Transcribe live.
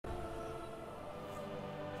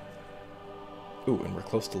Ooh, and we're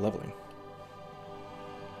close to leveling.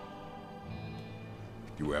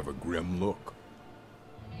 You have a grim look.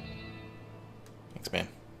 Thanks, man.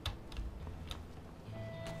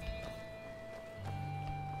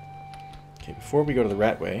 Okay, before we go to the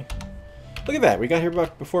Ratway... Look at that! We got here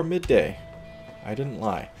about before midday. I didn't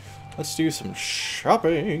lie. Let's do some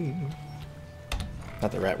shopping!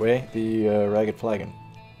 Not the Ratway, the Ragged Flagon.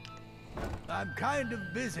 I'm kind of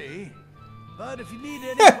busy, but if you need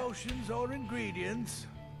any potions or ingredients,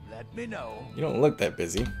 let me know. You don't look that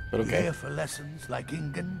busy, but You okay. here for lessons like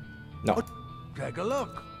Ingen? No. Take a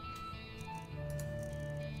look.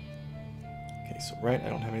 Okay, so right, I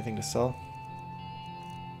don't have anything to sell.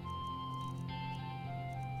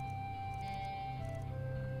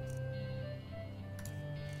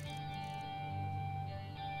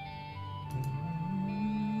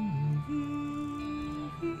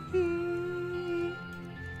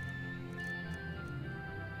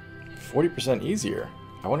 %40 easier.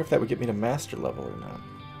 I wonder if that would get me to master level or not.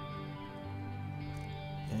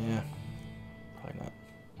 Yeah, probably not.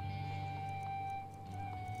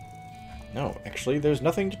 No, actually, there's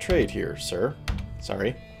nothing to trade here, sir.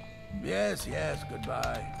 Sorry. Yes,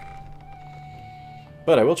 goodbye.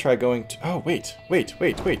 But I will try going to... Oh, wait.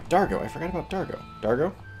 Dargo. I forgot about Dargo.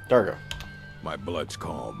 Dargo. My blood's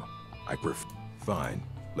calm. I prefer... Fine.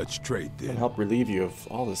 Let's trade Can then. help relieve you of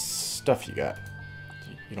all this stuff you got.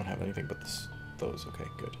 You don't have anything but those. Okay,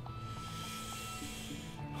 good.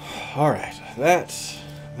 Alright. That.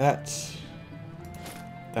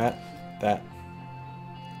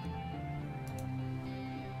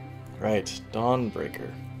 Right. Dawnbreaker.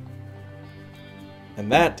 And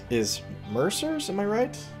that is Mercer's, am I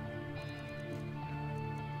right?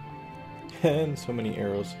 And so many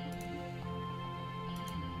arrows.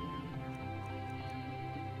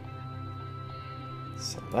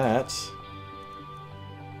 So that.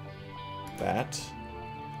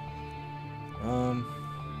 All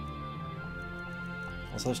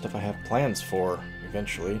this other stuff I have plans for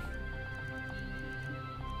eventually.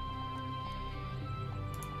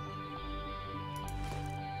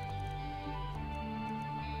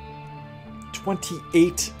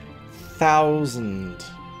 $28,000.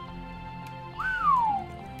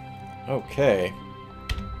 Okay.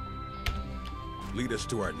 Lead us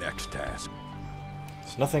to our next task.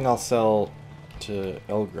 There's nothing I'll sell to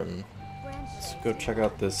Elgrim. Let's go check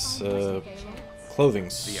out this clothing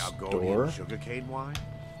store. Sugarcane wine?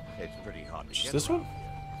 It's pretty hard to Is get this one?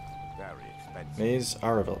 Very expensive. Maze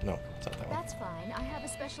Aravel. No, it's not that one. That's fine. I have a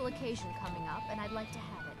special occasion coming up, and I'd like to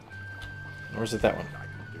have it. Or is it that one?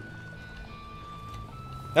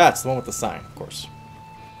 That's the one with the sign, of course.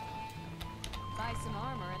 Buy some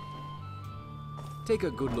armor. Take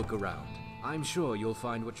a good look around. I'm sure you'll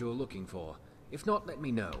find what you're looking for. If not, let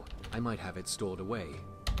me know. I might have it stored away.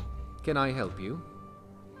 Can I help you?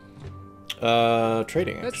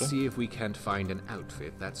 Trading, actually. Let's see if we can't find an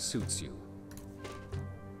outfit that suits you.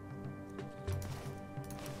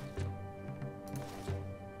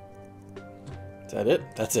 Is that it?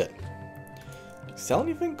 That's it. Sell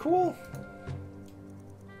anything cool?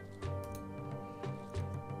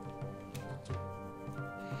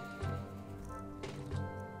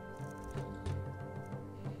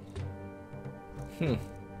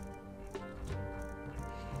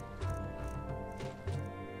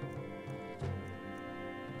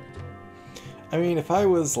 I mean, if I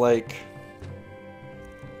was, like,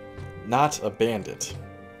 not a bandit,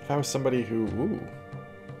 if I was somebody who,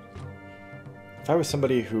 if I was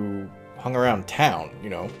somebody who hung around town, you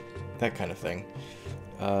know, that kind of thing,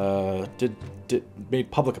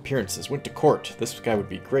 made public appearances, went to court, this guy would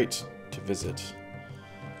be great to visit.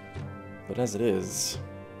 But as it is...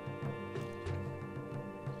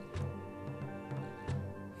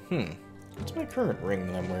 What's my current ring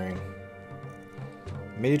that I'm wearing?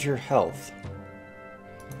 Major health.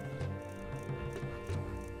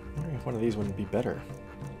 I'm wondering if one of these wouldn't be better.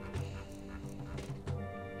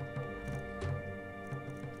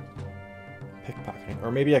 Pickpocketing.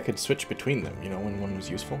 Or maybe I could switch between them, you know, when one was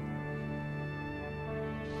useful.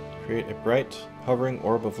 Create a bright, hovering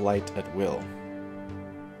orb of light at will.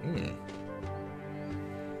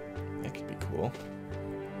 That could be cool.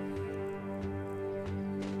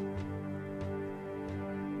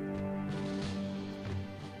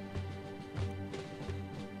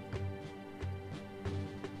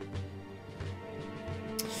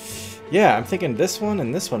 Yeah, I'm thinking this one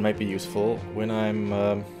and this one might be useful when I'm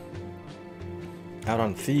out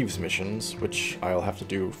on thieves missions, which I'll have to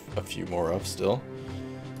do a few more of still.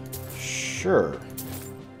 Sure.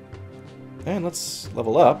 And let's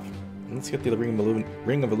level up. And let's get the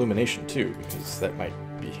Ring of Illumination too, because that might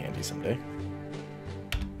be handy someday.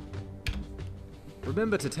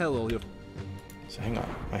 Remember to tell all your... So hang on.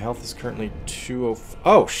 My health is currently 204.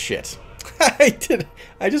 Oh, shit. I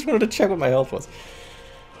just wanted to check what my health was.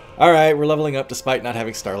 Alright, we're leveling up despite not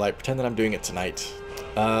having Starlight. Pretend that I'm doing it tonight.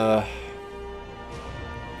 Phooey.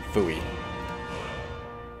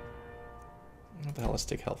 What the hell? Let's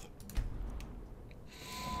take health.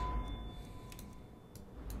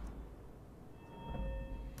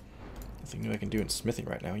 Nothing new I can do in smithing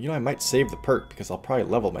right now. You know, I might save the perk because I'll probably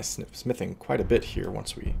level my smithing quite a bit here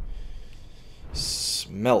once we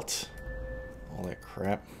smelt all that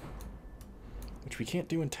crap. Which we can't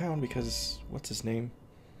do in town because, what's his name?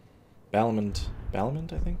 Ballamond,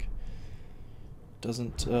 I think?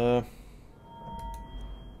 Doesn't have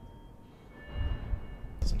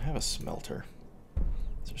a smelter.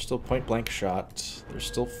 So there's still point blank shot. There's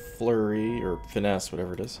still flurry or finesse,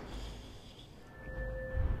 whatever it is.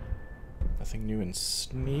 Nothing new in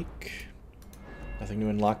sneak. Nothing new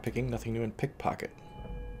in lockpicking. Nothing new in pickpocket.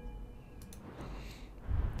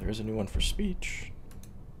 There is a new one for speech.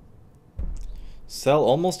 Sell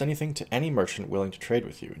almost anything to any merchant willing to trade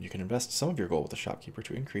with you, and you can invest some of your gold with the shopkeeper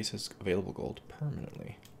to increase his available gold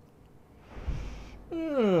permanently.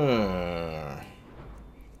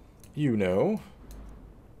 You know.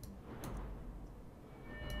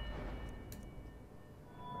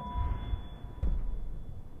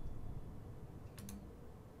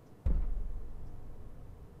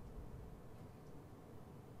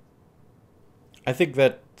 I think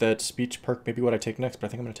that speech perk may be what I take next, but I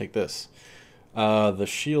think I'm going to take this. The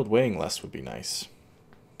shield weighing less would be nice.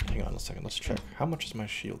 Hang on a second, let's check. How much does my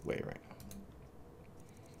shield weigh right now?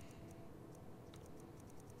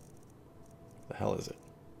 The hell is it?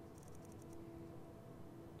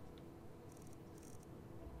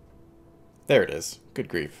 There it is. Good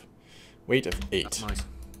grief. Weight of 8. Nice.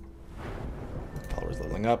 Follower's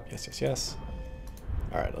leveling up. Yes, yes, yes.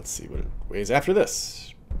 Alright, let's see what it weighs after this.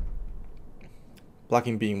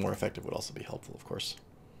 Blocking being more effective would also be helpful, of course.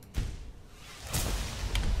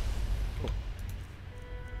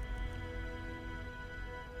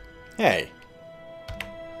 Hey.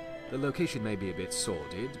 The location may be a bit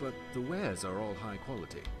sordid, but the wares are all high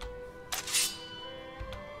quality.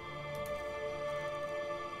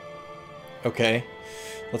 Okay.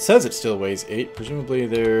 Well, it says it still weighs 8. Presumably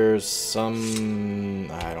there's some...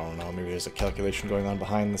 I don't know, maybe there's a calculation going on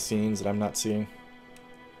behind the scenes that I'm not seeing.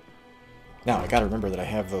 Now, I gotta remember that I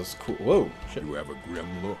have those cool... Whoa, shit. You have a grim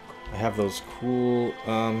look. I have those cool,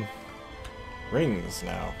 rings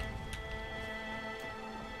now.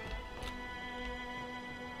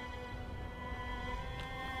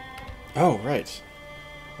 Oh, right.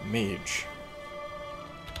 A mage.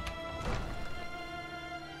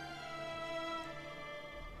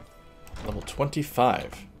 Level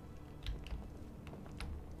 25.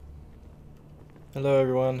 Hello,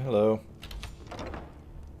 everyone. Hello.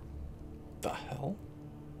 The hell?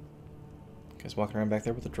 Guy's walking around back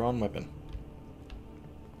there with a drawn weapon.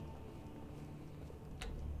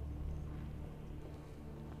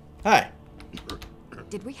 Hi.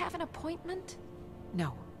 Did we have an appointment?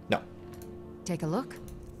 No. No. Take a look.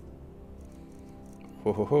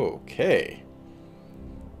 Ho ho ho. Okay.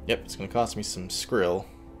 Yep, it's gonna cost me some skrill.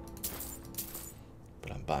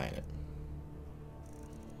 But I'm buying it.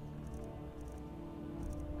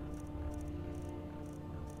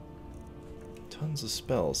 Tons of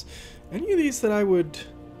spells. Any of these that I would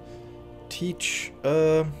teach,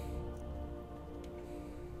 Hood?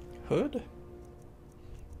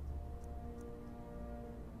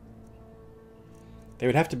 They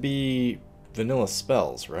would have to be vanilla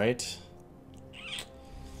spells, right?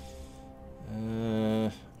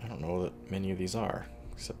 I don't know that many of these are,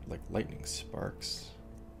 except like lightning sparks.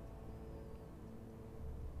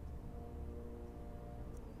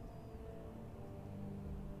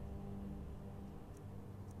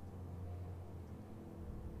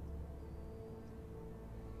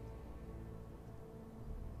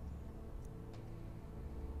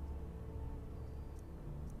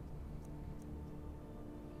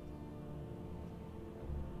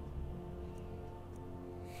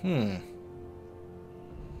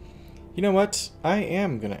 You know what? I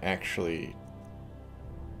am gonna actually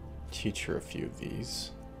teach her a few of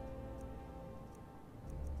these.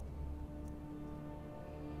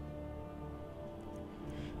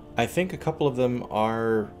 I think a couple of them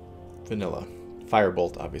are vanilla.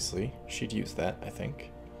 Firebolt, obviously. She'd use that, I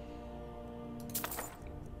think.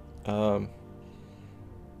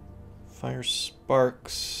 Fire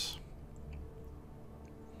Sparks.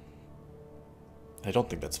 I don't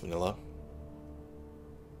think that's vanilla.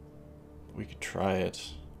 We could try it.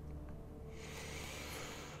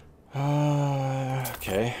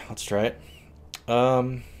 Okay, let's try it.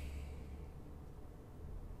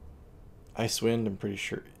 Ice Wind, I'm pretty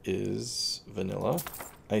sure, is vanilla.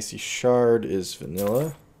 Icy Shard is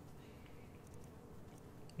vanilla.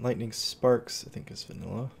 Lightning Sparks, I think, is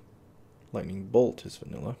vanilla. Lightning Bolt is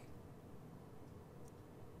vanilla.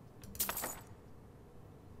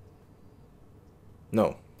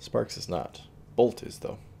 No, Sparks is not. Bolt is,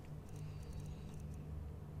 though.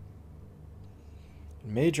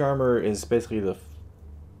 Mage Armor is basically the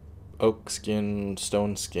oak skin,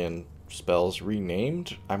 stone skin spells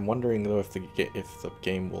renamed. I'm wondering though if the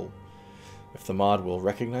mod will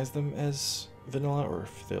recognize them as vanilla or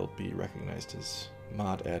if they'll be recognized as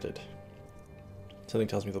mod added. Something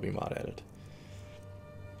tells me they'll be mod added.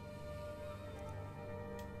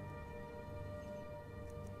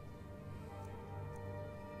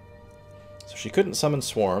 So she couldn't summon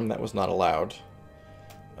Swarm, that was not allowed.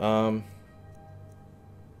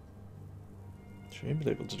 She may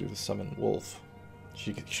be able to do the summon Wolf.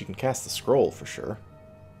 She can cast the scroll for sure.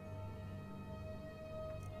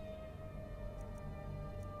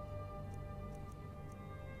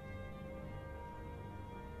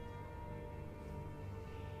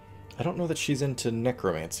 I don't know that she's into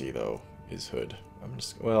necromancy though, is Hood.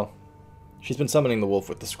 Well, she's been summoning the wolf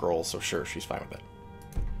with the scroll, so sure, she's fine with that.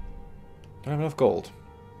 Don't have enough gold.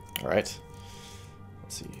 Alright.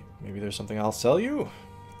 Let's see. Maybe there's something I'll sell you?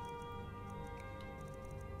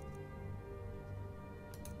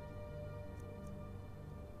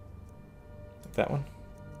 That one.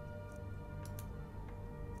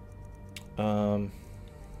 I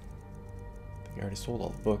think I already sold all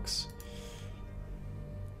the books.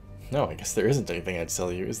 No, I guess there isn't anything I'd sell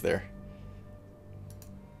you, is there?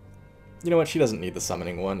 You know what? She doesn't need the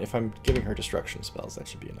summoning one. If I'm giving her destruction spells, that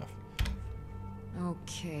should be enough.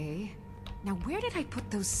 Okay. Now where did I put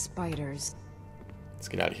those spiders? Let's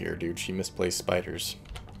get out of here, dude. She misplaced spiders.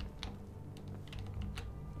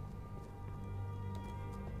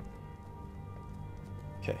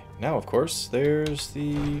 Okay, now of course, there's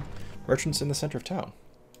the merchants in the center of town.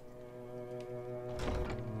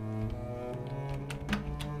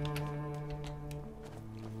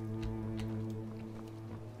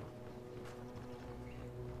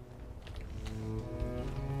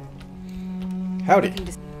 Howdy.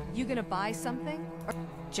 You gonna buy something? Or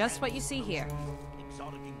just what you see here?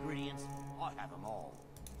 Exotic ingredients, I have them all.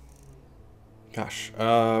 Gosh,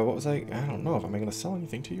 what was I don't know if I'm gonna sell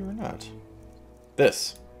anything to you or not.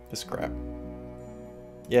 This crap.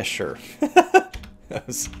 Yeah, sure. That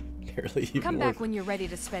was barely even Come worth back when you're ready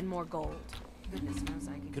to spend more gold. Goodness knows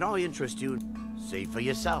I can. Can I interest you? See for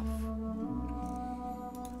yourself.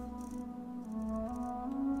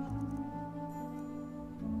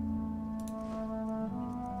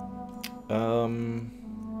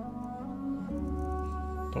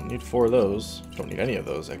 Don't need 4 of those. Don't need any of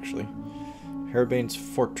those, actually. Harabane's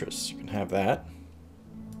Fortress. You can have that.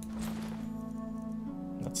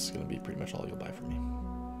 That's going to be pretty much all you'll buy from me.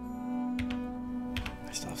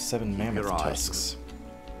 I still have 7 mammoth tusks.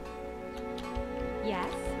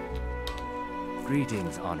 Yes?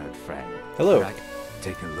 Greetings, honored friend. Hello.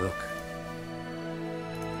 Take a look.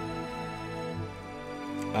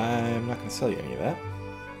 I'm not going to sell you any of that.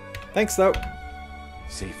 Thanks, though.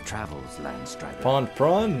 Safe travels, Landstrider. Pond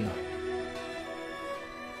prawn.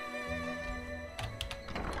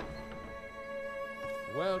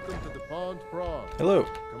 Welcome to the Pond Prawn. Hello.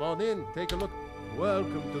 Come on in, take a look.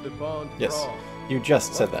 Welcome to the Pond Yes, Prawn. you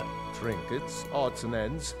just said that. Trinkets, odds and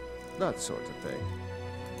ends, that sort of thing.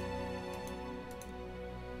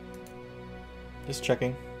 Just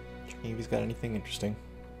checking. Checking if he's got anything interesting.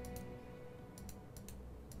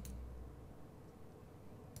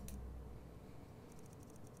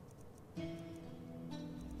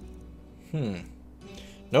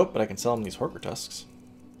 Nope, but I can sell him these Horker tusks.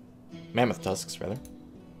 Mammoth tusks, rather.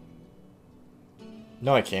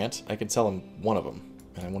 No, I can't. I can sell him one of them,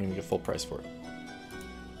 and I won't even get full price for it.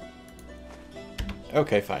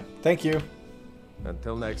 Okay, fine. Thank you.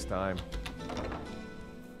 Until next time.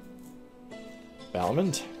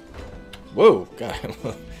 Balmond? Whoa, God.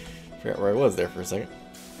 Forgot where I was there for a second.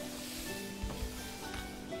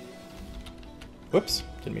 Whoops,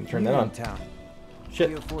 didn't mean to turn that on. Town.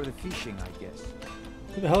 Shit. Here for the fishing, I guess.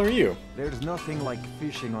 Who the hell are you? There's nothing like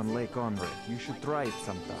fishing on Lake Unread. You should try it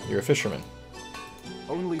sometime. You're a fisherman.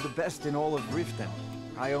 Only the best in all of Riften.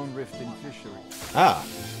 I own Riften Fishery. Ah.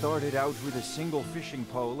 Started out with a single fishing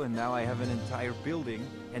pole, and now I have an entire building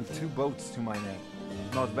and 2 boats to my name.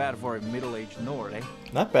 Not bad for a middle-aged Nord, eh?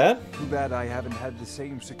 Not bad. Too bad I haven't had the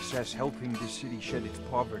same success helping the city shed its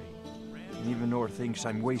poverty. Nivenor thinks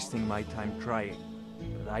I'm wasting my time trying,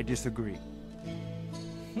 but I disagree.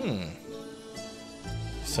 You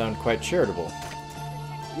sound quite charitable.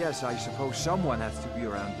 Yes, I suppose someone has to be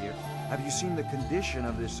around here. Have you seen the condition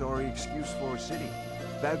of this sorry excuse-for city?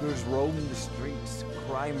 Beggars roam the streets,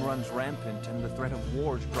 crime runs rampant, and the threat of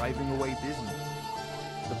wars driving away business.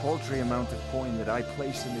 The paltry amount of coin that I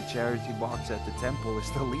place in the charity box at the temple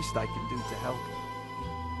is the least I can do to help.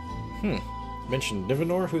 Mentioned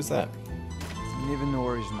Nivenor? Who's that?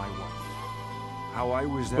 Nivenor is my wife. How I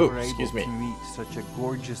was ever able to meet such a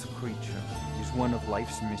gorgeous creature is one of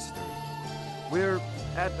life's mysteries. We're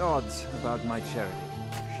at odds about my charity.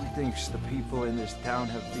 She thinks the people in this town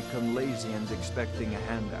have become lazy and expecting a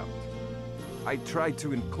handout. I tried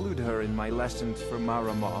to include her in my lessons for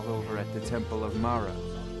Maramal over at the Temple of Mara,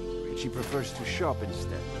 but she prefers to shop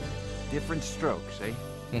instead. Different strokes, eh?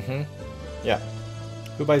 Yeah.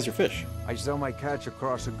 Who buys your fish? I sell my catch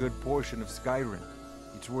across a good portion of Skyrim.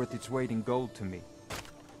 It's worth its weight in gold to me.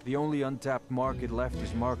 The only untapped market left is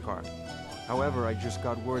Markarth. However, I just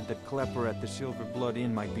got word that Klepper at the Silver Blood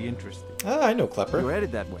Inn might be interested. Ah, I know Klepper. You're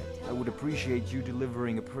headed that way. I would appreciate you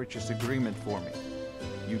delivering a purchase agreement for me.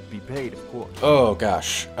 You'd be paid, of course. Oh,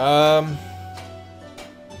 gosh. Nah,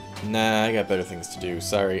 I got better things to do.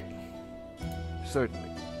 Sorry. Certainly.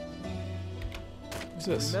 Who's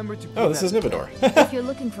this? Oh, this is Nivenor. If you're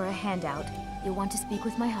looking for a handout, you'll want to speak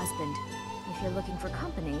with my husband. If you're looking for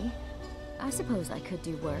company, I suppose I could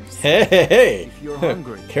do worse. Hey! If you're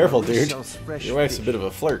hungry, careful, dude. Your wife's a bit of a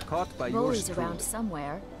flirt. Bolli's around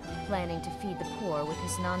somewhere, planning to feed the poor with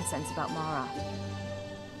his nonsense about Mara.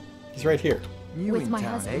 He's right here. With my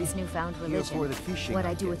husband's newfound religion, what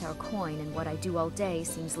I do with our coin and what I do all day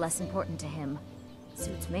seems less important to him.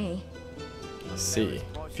 Suits me. Let's see.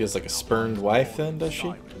 Feels like a spurned wife then, does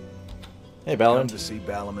she? Hey, Balin. Come to see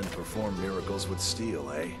Balaman perform miracles with steel,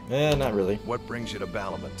 eh? Eh, not really. What brings you to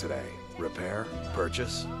Balaman today? Repair?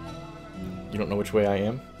 Purchase? You don't know which way I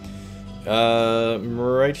am? I'm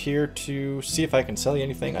right here to see if I can sell you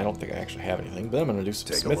anything. I don't think I actually have anything, but I'm going to do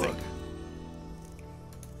some smithing.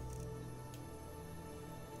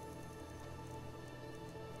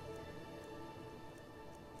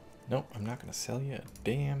 Nope, I'm not going to sell you a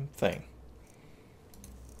damn thing.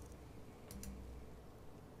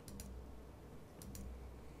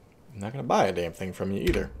 I'm not going to buy a damn thing from you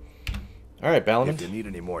either. Alright, Balaman. If you need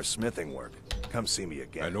any more smithing work, come see me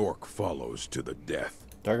again. An orc follows to the death.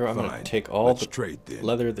 Dargo, I'm going to take all the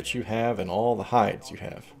leather that you have and all the hides you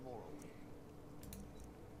have.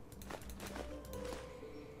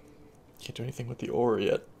 Can't do anything with the ore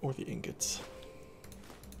yet, or the ingots.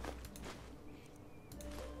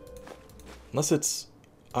 Unless it's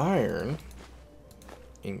iron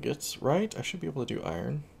ingots, right? I should be able to do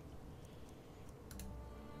iron.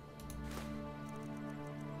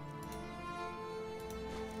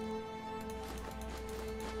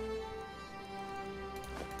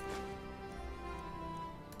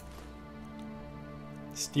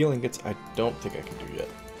 Steel ingots, I don't think I can do yet.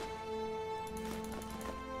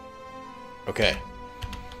 Okay.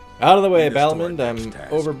 Out of the way, Balmond. I'm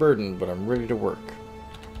overburdened, but I'm ready to work.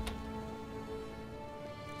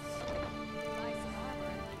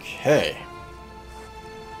 Okay.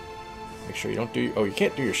 Make sure you don't do... Oh, you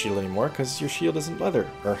can't do your shield anymore because your shield isn't leather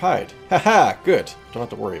or hide. Haha, good. Don't have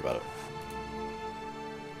to worry about it.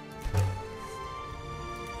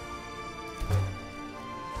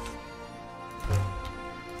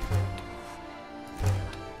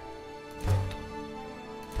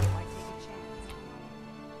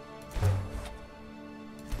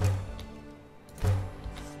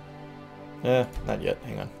 Not yet.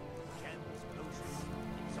 Hang on.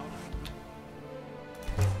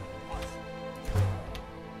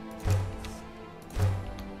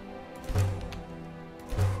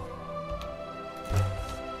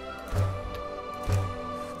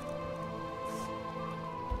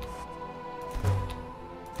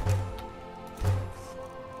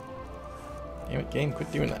 Damn it, game,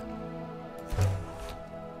 quit doing that.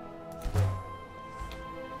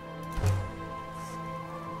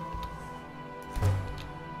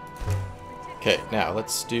 Okay, now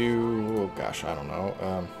let's do, oh gosh, I don't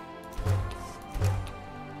know.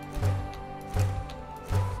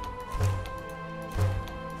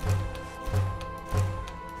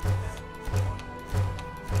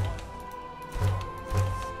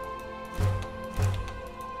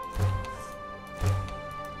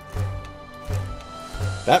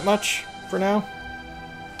 That much for now.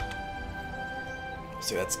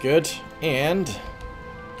 So that's good. And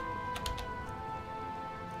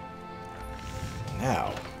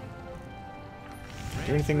now,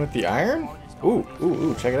 do anything with the iron?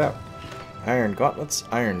 Ooh, check it out. Iron gauntlets,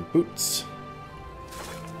 iron boots.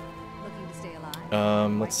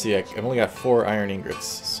 Let's see, I've only got 4 iron ingots,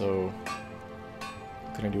 so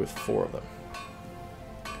what can I do with 4 of them?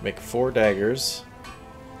 Make 4 daggers.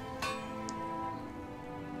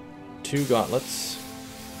 2 gauntlets.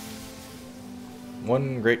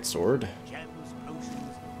 1 great sword.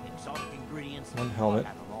 1 helmet.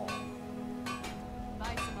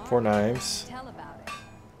 4 knives.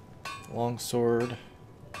 Long sword.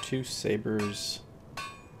 2 sabers.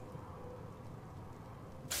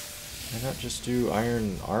 Can I not just do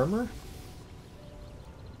iron armor?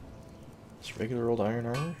 Just regular old iron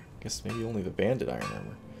armor? Guess maybe only the bandit iron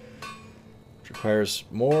armor. Which requires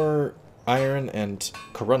more iron and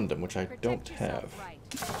corundum, which I don't have.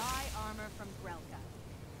 The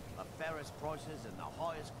fairest prices and the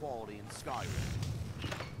highest quality in Skyrim.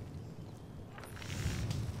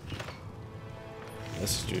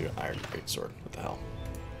 Let's just do iron greatsword. What the hell?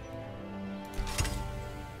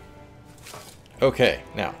 Okay,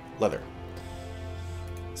 now leather.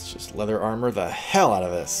 Let's just leather armor the hell out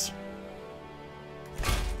of this.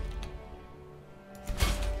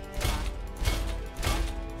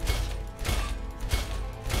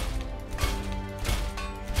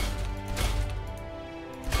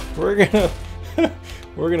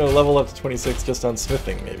 We're gonna level up to 26 just on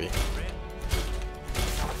smithing, maybe.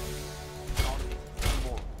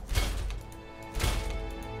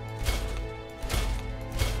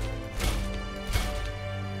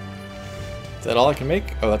 Is that all I can make?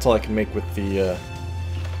 Oh, that's all I can make with the,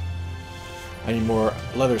 I need more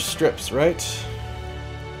leather strips, right?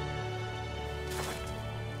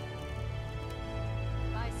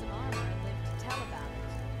 Buy some armor and live to tell about it.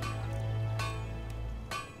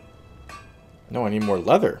 No, I need more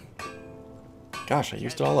leather. Gosh, I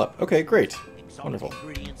used it all up. Okay, great. Wonderful.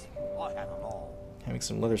 Having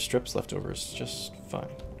some leather strips left over is just fine.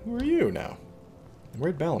 Who are you now? And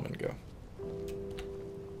where'd Balliman go?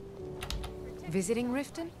 Visiting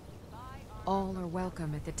Riften? All are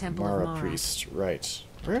welcome at the Temple Mara of Mara. Priest, right.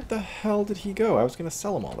 Where the hell did he go? I was gonna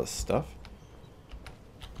sell him all this stuff.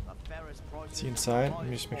 Is he inside? Let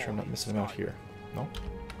me just make sure I'm not missing him out here. No?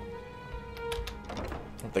 I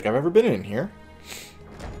don't think I've ever been in here.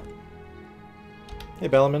 Hey,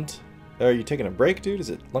 Balliman. Are you taking a break, dude? Is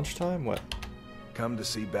it lunchtime? What? Come to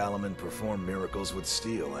see Balliman perform miracles with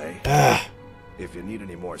steel, eh? Ah! If you need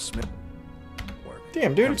any more smith work,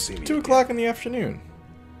 damn, dude, it's 2 o'clock in the afternoon.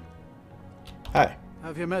 Hi.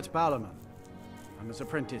 Have you met Balliman? I'm his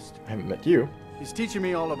apprentice. I haven't met you. He's teaching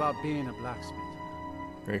me all about being a blacksmith.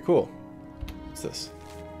 Very cool. What's this?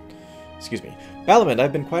 Excuse me. Balliman,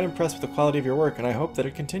 I've been quite impressed with the quality of your work, and I hope that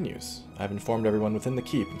it continues. I've informed everyone within the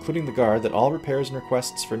keep, including the guard, that all repairs and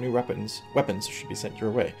requests for new weapons should be sent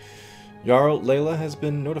your way. Jarl Layla has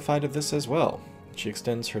been notified of this as well. She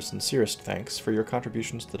extends her sincerest thanks for your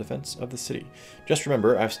contributions to the defense of the city. Just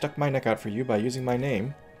remember, I've stuck my neck out for you by using my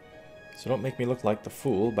name, so don't make me look like the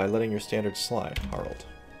fool by letting your standards slide, Harald.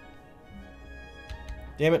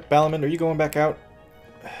 Damn it, Balliman, are you going back out?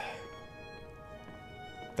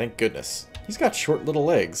 Thank goodness. He's got short little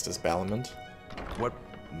legs, does Balliman? What?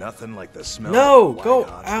 Nothing like the smell. No! Go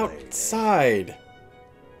outside!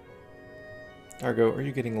 Argo, are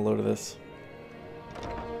you getting a load of this?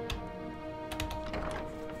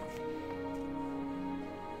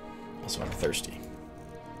 Also, I'm thirsty.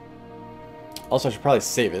 Also, I should probably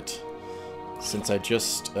save it, since I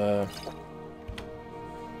just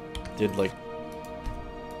did like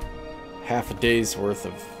half a day's worth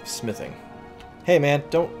of smithing. Hey man,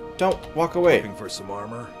 don't walk away. Looking for some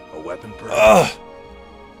armor? A weapon perhaps? Ugh!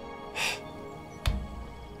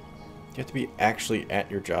 You have to be actually at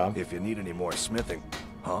your job. If you need any more smithing,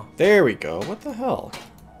 huh? There we go. What the hell?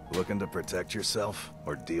 Looking to protect yourself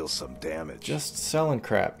or deal some damage? Just selling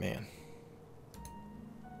crap, man.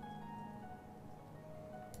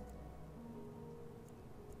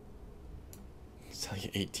 Sell you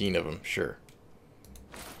 18 of them, sure.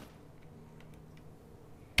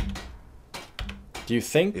 Do you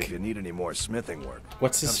think... If you need any more smithing work...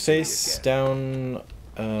 What's his face down...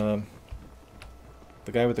 the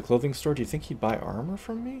guy with the clothing store? Do you think he'd buy armor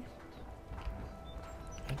from me?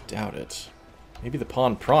 I doubt it. Maybe the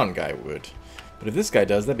Pawn Prawn guy would. But if this guy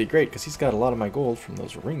does, that'd be great, because he's got a lot of my gold from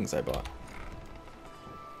those rings I bought.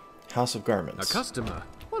 House of Garments. A customer.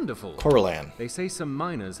 Wonderful. Corlan. They say some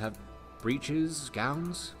miners have breeches,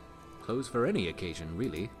 gowns, clothes for any occasion,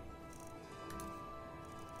 really.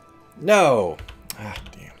 No! Ah,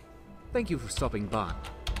 damn. Thank you for stopping by.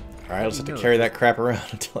 Alright, I'll just have to carry that crap around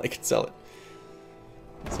until I can sell it.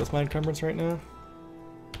 So what's my encumbrance right now?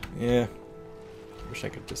 Yeah. Wish I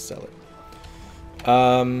could just sell it.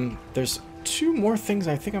 There's 2 more things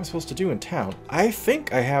I think I'm supposed to do in town. I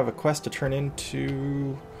think I have a quest to turn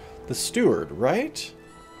into the steward, right?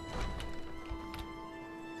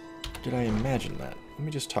 Did I imagine that? Let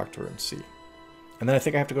me just talk to her and see. And then I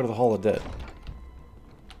think I have to go to the Hall of Dead.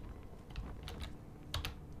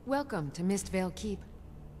 Welcome to Mistvale Keep.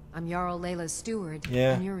 I'm Jarl Layla's steward,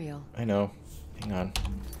 Yeah, Muriel. I know. Hang on.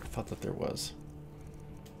 I thought that there was.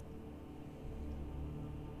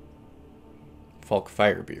 Falk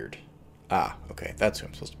Firebeard. Ah, okay. That's who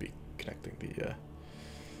I'm supposed to be connecting the, Who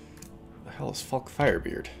the hell is Falk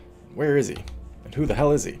Firebeard? Where is he? And who the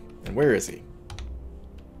hell is he? And where is he?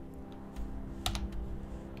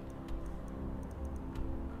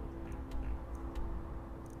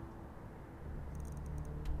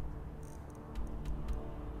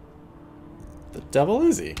 The devil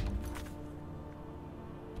is he?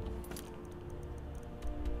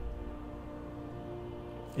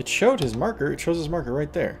 It showed his marker. It shows his marker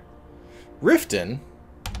right there. Riften?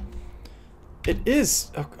 It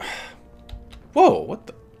is... Oh, whoa, what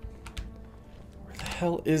the... Where the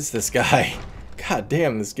hell is this guy? God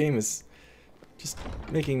damn, this game is just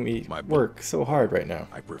making me work so hard right now.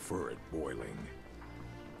 I prefer it boiling.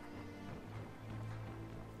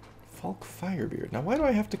 Falk Firebeard. Now, why do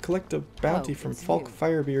I have to collect a bounty from Falk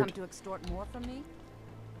Firebeard? Come to extort more from me?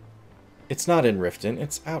 It's not in Riften.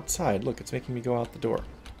 It's outside. Look, it's making me go out the door.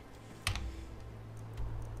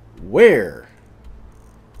 Where?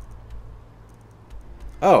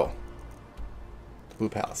 Oh. The Blue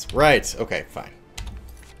Palace. Right. Okay, fine.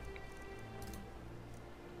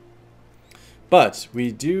 But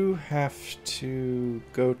we do have to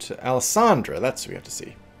go to Alessandra. That's what we have to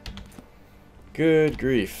see. Good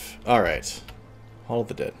grief. Alright. Hall of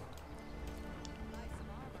the Dead.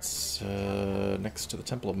 It's next to the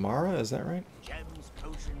Temple of Mara, is that right? Gems,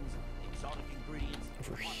 potions, exotic ingredients.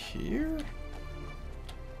 Over here?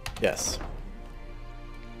 Yes.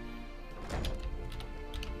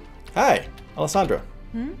 Hi, Alessandra.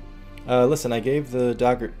 Listen, I gave the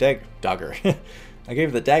dagger I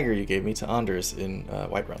gave the dagger you gave me to Anders in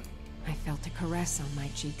Whiterun. I felt a caress on my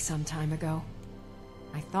cheek some time ago.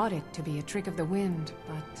 I thought it to be a trick of the wind,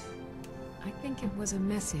 but I think it was a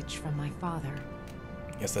message from my father.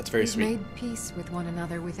 Yes, that's very sweet. We've made peace with one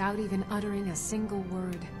another without even uttering a single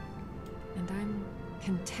word. And I'm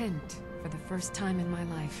content for the first time in my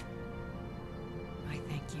life. I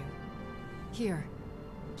thank you. Here,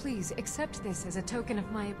 please accept this as a token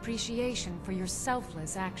of my appreciation for your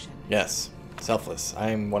selfless action. Yes, selfless.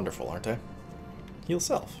 I'm wonderful, aren't I? Heal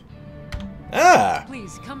self. Ah!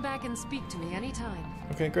 Please come back and speak to me anytime.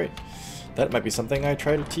 Okay, great. That might be something I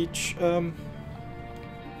try to teach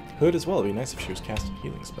Hood as well. It'd be nice if she was casting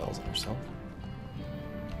healing spells on herself.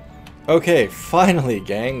 Okay, finally,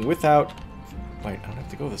 gang, without... Wait, I don't have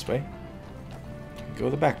to go this way. I can go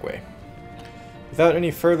the back way. Without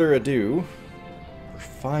any further ado, we're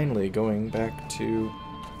finally going back to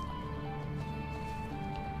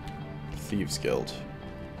Thieves Guild.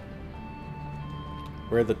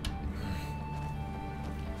 Where the...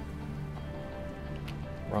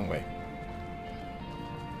 Wrong way.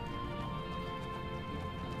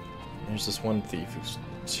 There's this one thief who's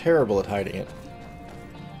terrible at hiding it.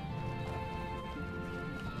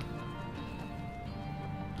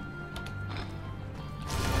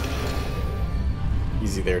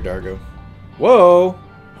 Easy there, Dargo. Whoa!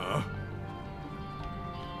 Huh?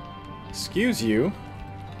 Excuse you.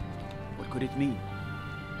 What could it mean?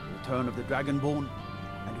 The return of the Dragonborn?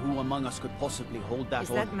 And who among us could possibly hold that on? Is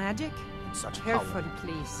that magic? Such careful,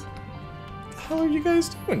 please. What the hell are you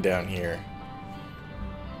guys doing down here?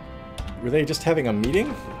 Were they just having a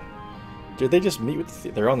meeting? Did they just meet with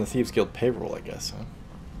they're on the Thieves Guild payroll, I guess, huh?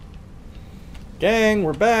 Gang,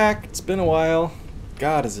 we're back. It's been a while.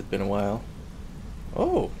 God, has it been a while.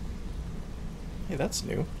 Oh. Hey, that's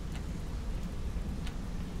new.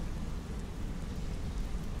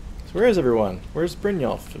 So where is everyone? Where's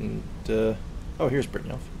Brynjolf? And, oh, here's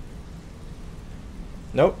Brynjolf.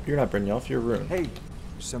 Nope, you're not Brynjolf, you're Rune. Hey,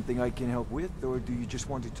 something I can help with, or do you just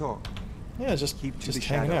want to talk? Yeah, just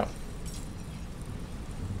hanging out.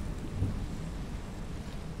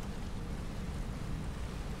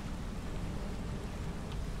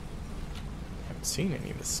 Haven't seen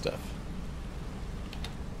any of this stuff.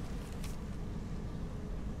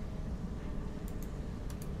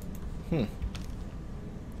 I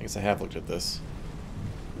guess I have looked at this.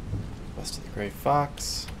 Bust of the Grey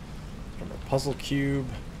Fox. From a puzzle cube.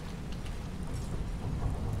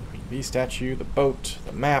 Queen Bee statue, the boat,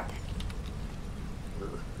 the map.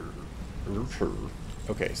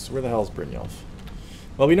 Okay, so where the hell is Brynjolf?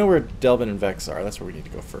 Well, we know where Delvin and Vex are. That's where we need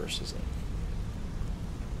to go first, isn't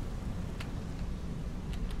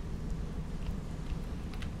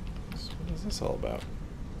it? So what is this all about?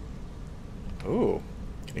 Oh,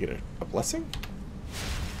 can I get a blessing?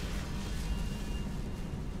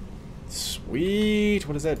 Sweet!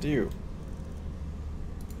 What does that do?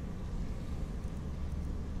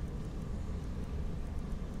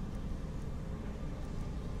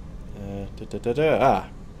 Ah.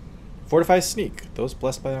 Fortify Sneak. Those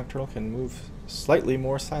blessed by Nocturnal can move slightly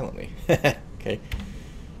more silently. Okay.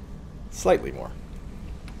 Slightly more.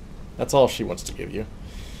 That's all she wants to give you.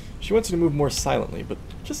 She wants you to move more silently, but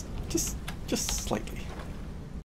just slightly.